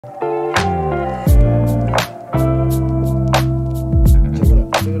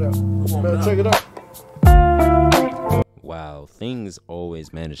Check it out. Wow, things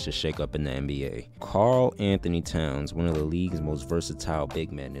always manage to shake up in the NBA. Karl Anthony Towns, one of the league's most versatile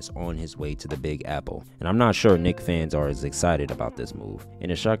big men, is on his way to the Big Apple. And I'm not sure Knicks fans are as excited about this move.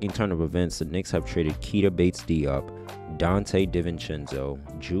 In a shocking turn of events, the Knicks have traded Keita Bates-Diop, Dante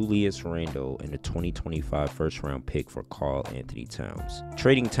DiVincenzo, Julius Randle, and a 2025 first-round pick for Karl Anthony Towns.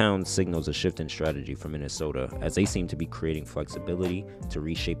 Trading Towns signals a shift in strategy for Minnesota, as they seem to be creating flexibility to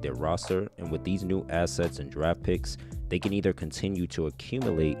reshape their roster, and with these new assets and draft picks, they can either continue to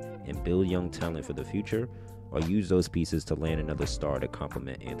accumulate and build young talent for the future, or use those pieces to land another star to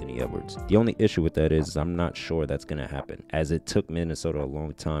complement Anthony Edwards. The only issue with that is I'm not sure that's going to happen, as it took Minnesota a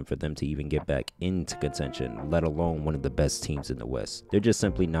long time for them to even get back into contention, let alone one of the best teams in the West. They're just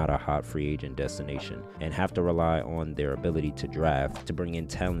simply not a hot free agent destination, and have to rely on their ability to draft to bring in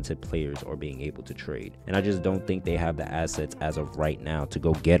talented players or being able to trade. And I just don't think they have the assets as of right now to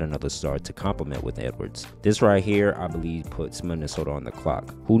go get another star to complement with Edwards. This right here, I believe, puts Minnesota on the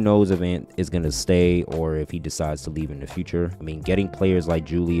clock. Who knows if Ant is going to stay or if he decides to leave in the future. I mean, getting players like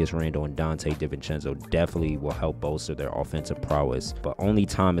Julius Randle and Dante DiVincenzo definitely will help bolster their offensive prowess, but only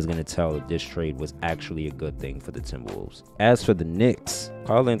time is going to tell if this trade was actually a good thing for the Timberwolves. As for the Knicks,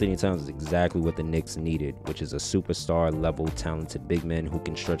 Karl Anthony Towns is exactly what the Knicks needed, which is a superstar level talented big man who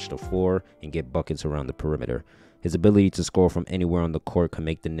can stretch the floor and get buckets around the perimeter. His ability to score from anywhere on the court can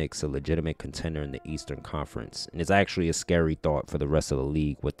make the Knicks a legitimate contender in the Eastern Conference, and it's actually a scary thought for the rest of the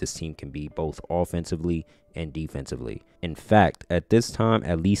league what this team can be both offensively and defensively. In fact, at this time,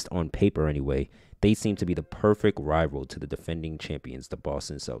 at least on paper anyway, they seem to be the perfect rival to the defending champions, the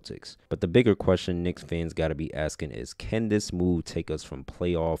Boston Celtics. But the bigger question Knicks fans got to be asking is, can this move take us from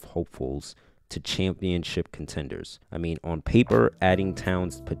playoff hopefuls to championship contenders? I mean, on paper, adding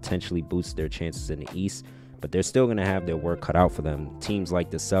Towns potentially boosts their chances in the East, but they're still going to have their work cut out for them. Teams like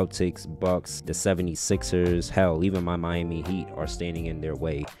the Celtics, Bucks, the 76ers, hell, even my Miami Heat are standing in their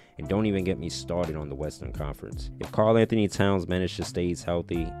way. And don't even get me started on the Western Conference. If Karl Anthony Towns manages to stay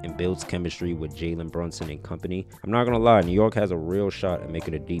healthy and builds chemistry with Jalen Brunson and company, I'm not going to lie, New York has a real shot at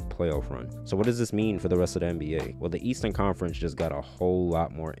making a deep playoff run. So what does this mean for the rest of the NBA? Well, the Eastern Conference just got a whole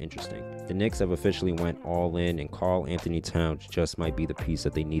lot more interesting. The Knicks have officially went all in, and Karl Anthony Towns just might be the piece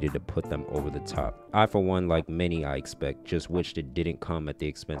that they needed to put them over the top. I, for one, like many I expect, just wished it didn't come at the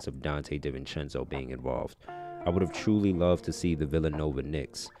expense of Dante DiVincenzo being involved. I would have truly loved to see the Villanova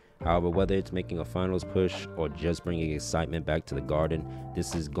Knicks. However, whether it's making a finals push or just bringing excitement back to the Garden,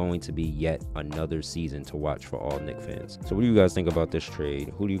 this is going to be yet another season to watch for all Knicks fans. So what do you guys think about this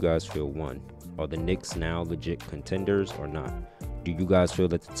trade? Who do you guys feel won? Are the Knicks now legit contenders or not? Do you guys feel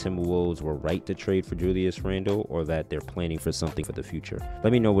that the Timberwolves were right to trade for Julius Randle, or that they're planning for something for the future?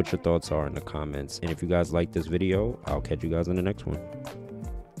 Let me know what your thoughts are in the comments. And if you guys like this video, I'll catch you guys in the next one.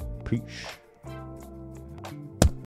 Peace.